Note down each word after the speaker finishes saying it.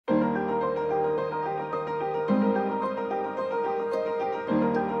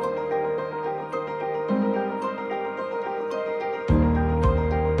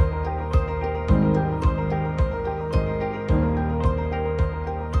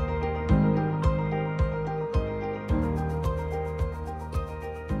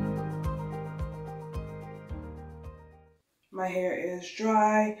my hair is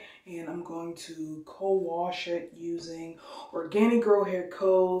dry, and I'm going to co-wash it using Organic Grow Hair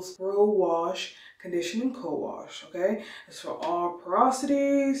Coils Grow Wash Condition and Co-Wash. Okay, it's for all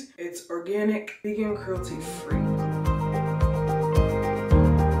porosities. It's organic, vegan, cruelty free.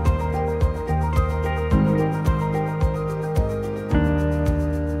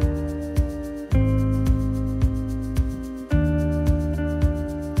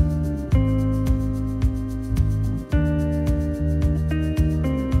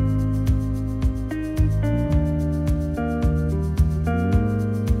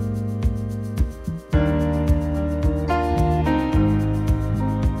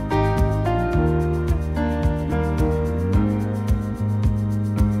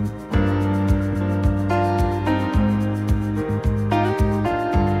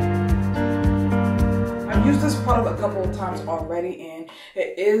 A couple of times already, and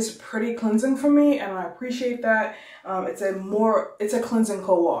it is pretty cleansing for me, and I appreciate that. It's a cleansing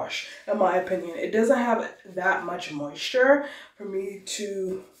co-wash in my opinion. It doesn't have that much moisture for me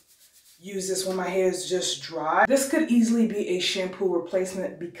to use this when my hair is just dry. This could easily be a shampoo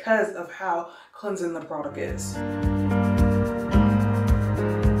replacement because of how cleansing the product is.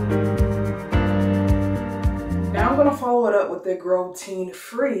 Now I'm gonna follow it up with the Grow Teen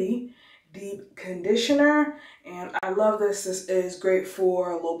Free Deep Conditioner, and I love this. This is great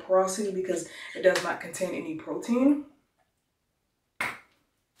for low porosity because it does not contain any protein.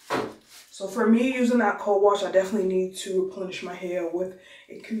 So for me, using that cold wash, I definitely need to replenish my hair with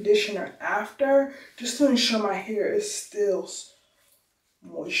a conditioner after, just to ensure my hair is still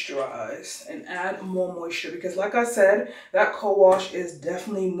moisturized and add more moisture, because like I said, that cold wash is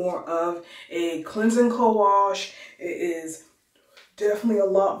definitely more of a cleansing cold wash. It is definitely a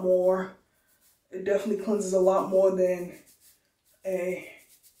lot more. It definitely cleanses a lot more than a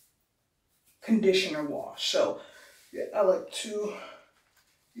conditioner wash. So yeah, I like to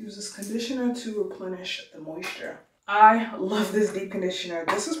use this conditioner to replenish the moisture. I love this deep conditioner.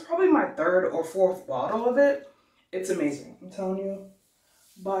 This is probably my third or fourth bottle of it. It's amazing. I'm telling you,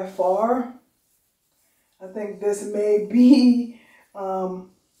 by far, I think this may be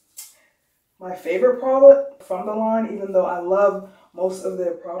my favorite product from the line, even though I love most of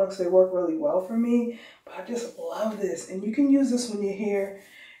their products. They work really well for me, but I just love this. And you can use this when your hair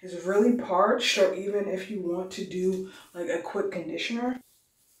is really parched, or even if you want to do like a quick conditioner.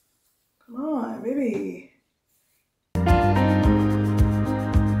 Come on, baby.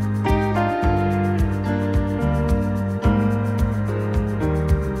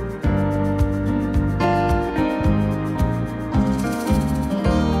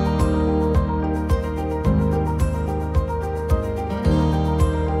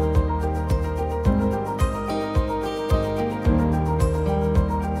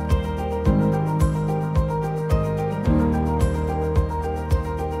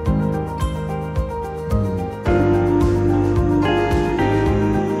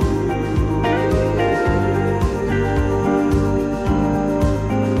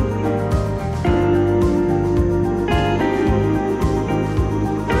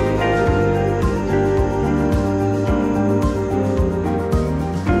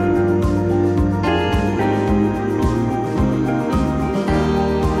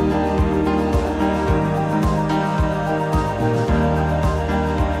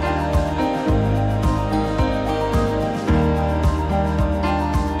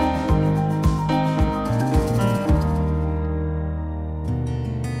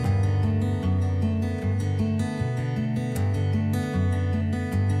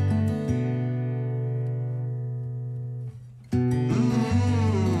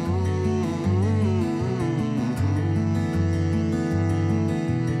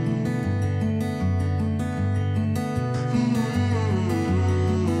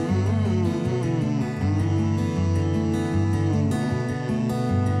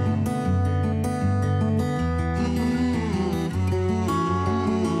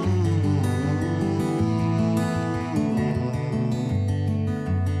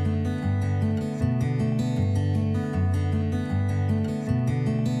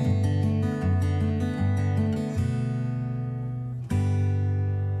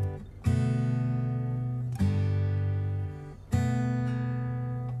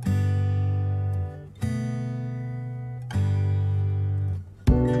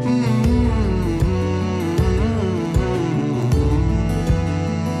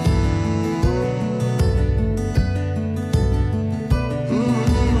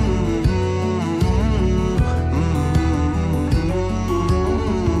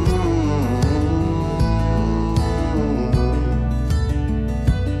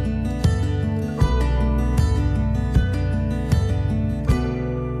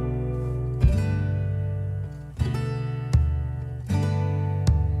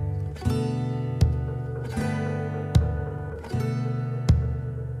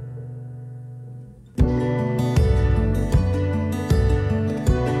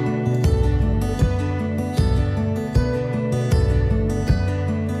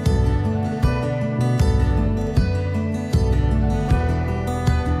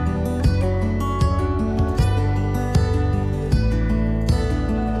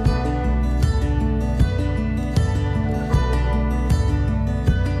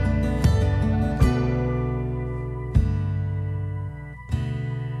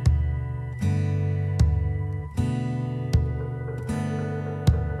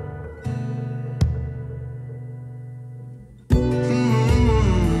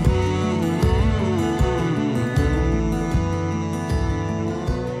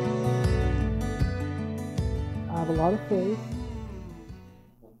 frizz.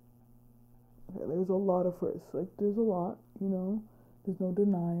 Okay, there's a lot of frizz. Like, there's a lot, you know. There's no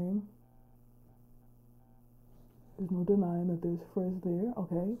denying. There's no denying that there's frizz there,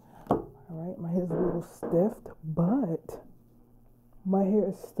 okay? Alright, my hair's a little stiff, but my hair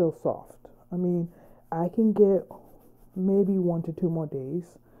is still soft. I mean, I can get maybe 1 to 2 more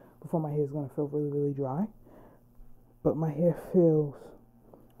days before my hair is going to feel really, really dry. But my hair feels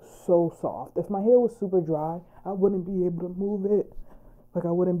so soft. If my hair was super dry, I wouldn't be able to move it. Like,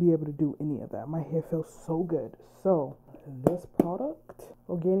 I wouldn't be able to do any of that. My hair feels so good. So, this product,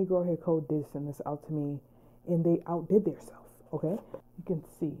 Organic Grow Hair Co. did send this out to me, and they outdid themselves, okay? You can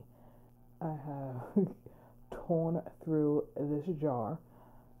see I have torn through this jar,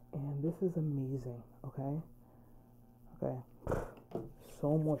 and this is amazing, okay? Okay,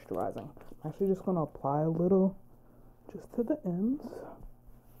 so moisturizing. I'm actually just gonna apply a little just to the ends.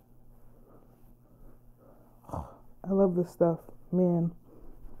 I love this stuff, man.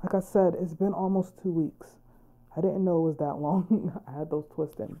 Like I said, it's been almost 2 weeks. I didn't know it was that long. I had those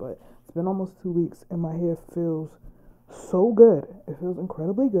twists in, but it's been almost 2 weeks, and my hair feels so good. It feels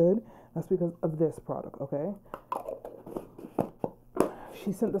incredibly good. That's because of this product, okay?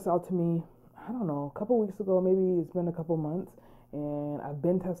 She sent this out to me, I don't know, a couple weeks ago. Maybe it's been a couple months, and I've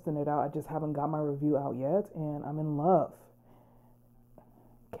been testing it out. I just haven't got my review out yet, and I'm in love.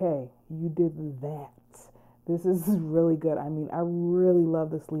 Okay, you did that. This is really good. I mean, I really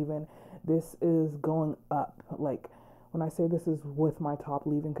love this leave-in. This is going up. Like, when I say this is with my top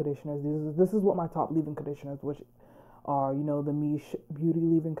leave-in conditioners, this is what my top leave-in conditioners, which are, you know, the Miche Beauty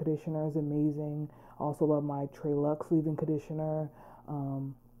leave-in conditioner is amazing. I also love my Trey Luxe leave-in conditioner.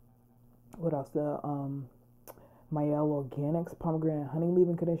 What else? The Maelle Organics Pomegranate Honey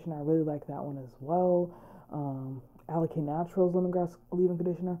leave-in conditioner. I really like that one as well. Alake Naturals lemongrass leave-in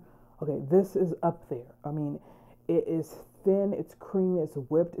conditioner. Okay, this is up there. I mean, it is thin, it's creamy, it's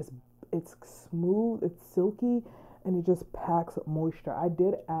whipped, it's smooth, it's silky, and it just packs moisture. I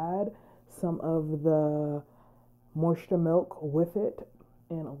did add some of the moisture milk with it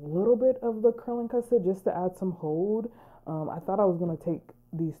and a little bit of the curling custard just to add some hold. I thought I was going to take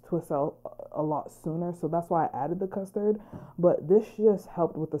these twists out a lot sooner, so that's why I added the custard, but this just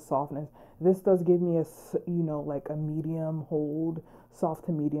helped with the softness. This does give me a, you know, like a medium hold, soft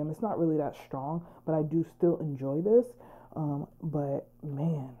to medium. It's not really that strong, but I do still enjoy this. But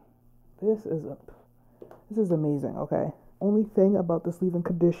man, this is amazing. Okay, only thing about this leave-in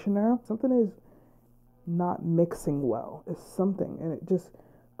conditioner, something is not mixing well. It's something, and it just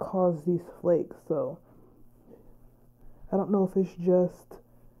caused these flakes. So I don't know if it's just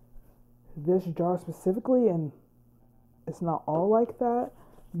this jar specifically, and it's not all like that,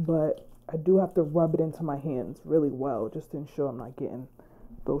 but I do have to rub it into my hands really well just to ensure I'm not getting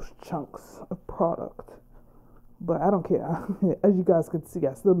those chunks of product. But I don't care. As you guys can see,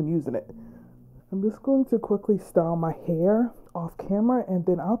 I've still been using it. I'm just going to quickly style my hair off camera, and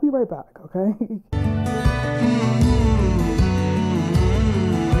then I'll be right back, okay?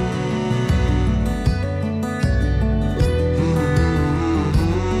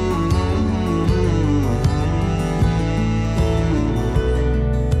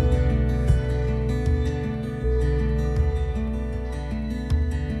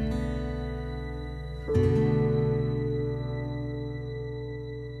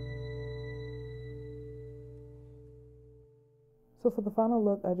 So for the final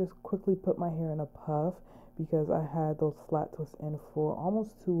look, I just quickly put my hair in a puff because I had those flat twists in for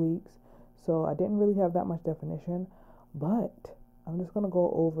almost 2 weeks. So I didn't really have that much definition, but I'm just going to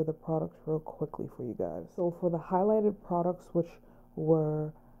go over the products real quickly for you guys. So for the highlighted products, which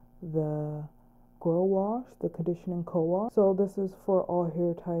were the Grow Wash, the Conditioning Co-Wash. So this is for all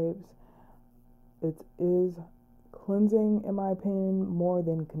hair types. It is cleansing, in my opinion, more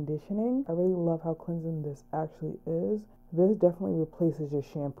than conditioning. I really love how cleansing this actually is. This definitely replaces your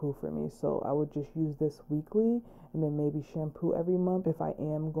shampoo for me, so I would just use this weekly and then maybe shampoo every month if I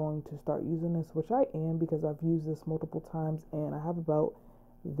am going to start using this, which I am because I've used this multiple times and I have about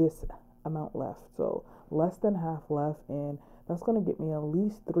this amount left, so less than half left, and that's going to get me at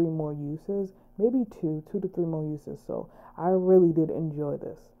least 3 more uses, maybe 2 to 3 more uses. So I really did enjoy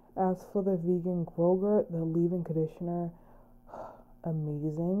this. As for the vegan Grogurt, the leave-in conditioner,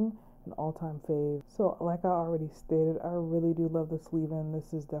 amazing, an all-time fave. So like I already stated, I really do love this leave-in.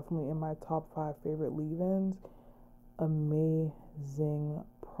 This is definitely in my top 5 favorite leave-ins. Amazing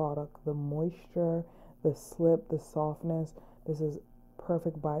product. The moisture, the slip, the softness, this is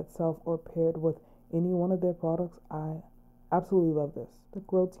perfect by itself or paired with any one of their products. I absolutely love this. The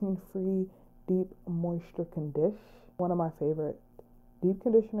Protein Free Deep Moisture Condition, one of my favorite deep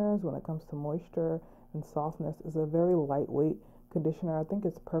conditioners when it comes to moisture. and softness. It's a very lightweight conditioner. I think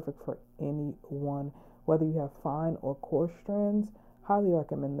it's perfect for anyone, whether you have fine or coarse strands. Highly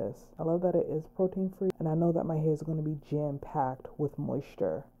recommend this. I love that it is protein free, and I know that my hair is going to be jam packed with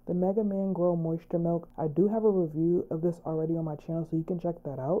moisture. The Mega Man Grow Moisture Milk, I do have a review of this already on my channel, so you can check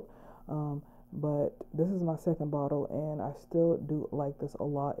that out. But this is my second bottle, and I still do like this a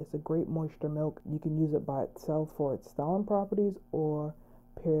lot. It's a great moisture milk. You can use it by itself for its styling properties, or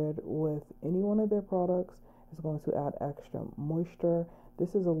paired with any one of their products. It's going to add extra moisture.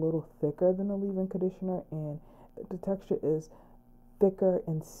 This is a little thicker than a leave-in conditioner, and the texture is thicker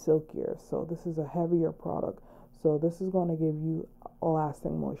and silkier. So this is a heavier product. So this is going to give you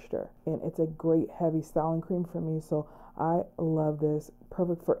lasting moisture, and it's a great heavy styling cream for me. So I love this.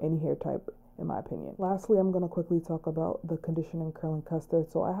 Perfect for any hair type, in my opinion. Lastly, I'm going to quickly talk about the conditioning curling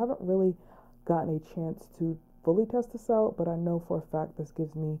custard. So I haven't really gotten a chance to fully test this out, but I know for a fact this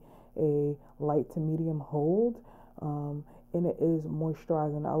gives me a light to medium hold, and it is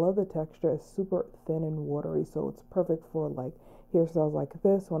moisturizing. I love the texture. It's super thin and watery, so it's perfect for like hairstyles like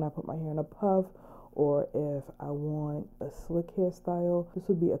this when I put my hair in a puff, or if I want a slick hairstyle. This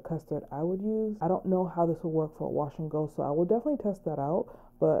would be a custard I would use. I don't know how this will work for a wash and go, so I will definitely test that out.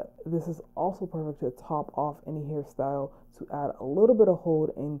 But this is also perfect to top off any hairstyle to add a little bit of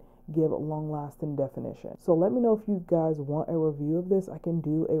hold and give long-lasting definition. So let me know if you guys want a review of this. I can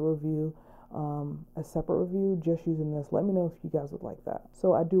do a review, a separate review just using this. Let me know if you guys would like that.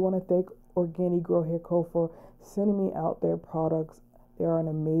 So I do want to thank ORGANIGROWHAIRCO for sending me out their products. They are an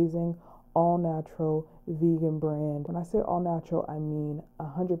amazing all-natural vegan brand. When I say all natural, I mean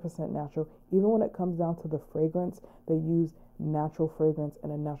 100% natural. Even when it comes down to the fragrance, they use natural fragrance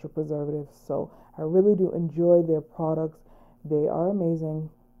and a natural preservative. So I really do enjoy their products. They are amazing.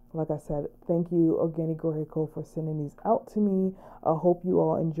 Like I said, thank you ORGANIGROWHAIRCO for sending these out to me. I hope you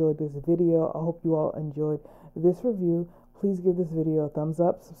all enjoyed this video. I hope you all enjoyed this review. Please give this video a thumbs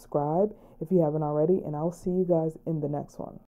up, subscribe if you haven't already, and I'll see you guys in the next one.